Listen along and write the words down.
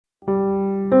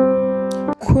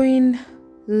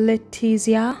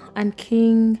Letizia and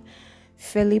King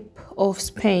Felipe of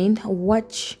Spain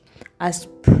watch as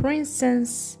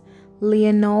Princess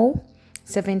Leonor,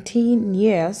 17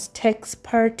 years, takes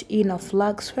part in a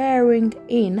flag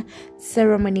swearing-in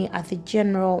ceremony at the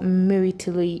General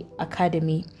Military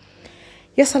Academy.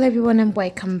 Yes, hello everyone, and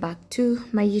welcome back to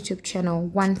my YouTube channel.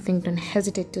 One thing, don't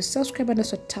hesitate to subscribe and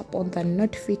also tap on the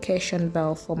notification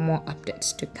bell for more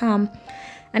updates to come.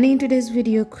 And in today's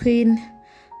video, Queen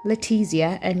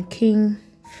Letizia and King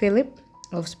Felipe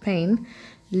of Spain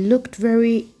looked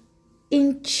very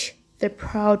the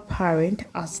proud parent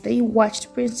as they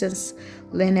watched Princess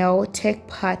Leonor take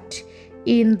part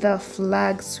in the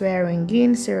flag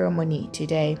swearing-in ceremony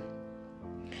today.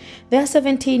 Their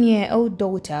 17-year-old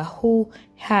daughter, who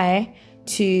heir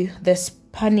to the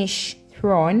Spanish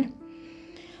throne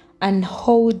and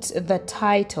holds the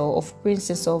title of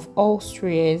Princess of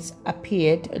Austria,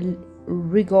 appeared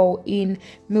regal in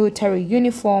military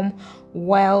uniform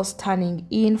while standing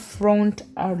in front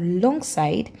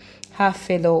alongside her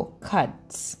fellow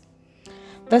cadets.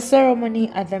 The ceremony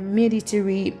at the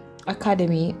Military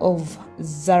Academy of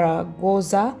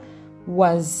Zaragoza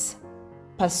was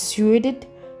pursued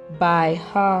by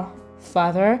her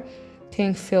father,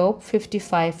 King Philip,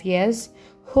 55 years,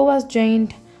 who was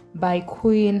joined by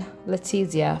Queen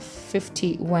Letizia,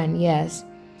 51 years.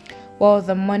 While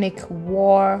the monarch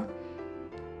wore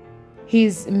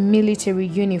his military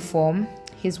uniform,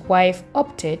 his wife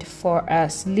opted for a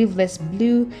sleeveless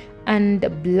blue and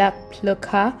black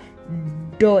polka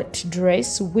dot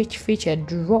dress, which featured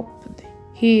drop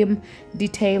hem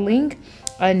detailing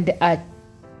and a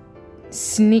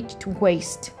snitched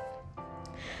waist.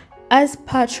 As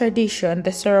per tradition,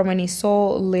 the ceremony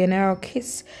saw Leonor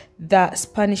kiss the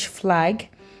Spanish flag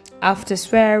after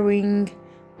swearing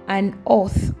an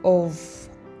oath of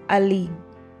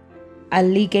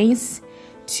allegiance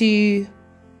to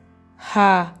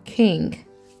her king.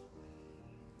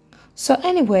 So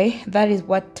anyway, that is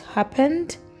what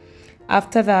happened.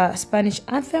 After the Spanish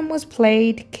anthem was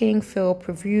played, King Philip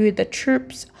reviewed the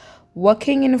troops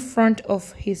walking in front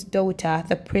of his daughter,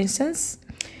 the princess,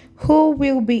 who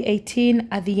will be 18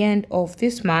 at the end of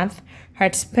this month,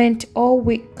 had spent all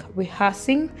week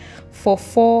rehearsing for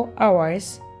 4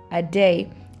 hours a day,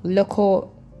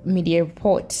 local media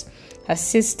reports. Her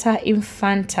sister,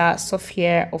 Infanta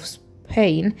Sofia of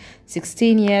Spain,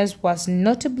 16 years, was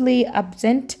notably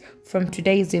absent from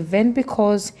today's event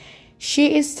because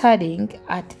she is studying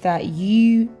at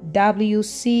the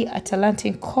UWC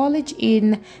Atlantic College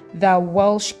in the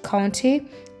Welsh county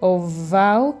of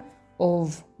Vale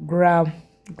of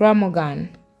Glamorgan.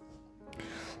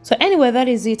 So anyway, that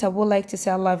is it. I would like to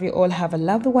say I love you all. Have a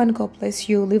lovely one. God bless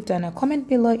you. Leave down a comment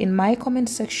below in my comment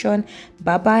section.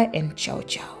 Bye bye and ciao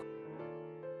ciao.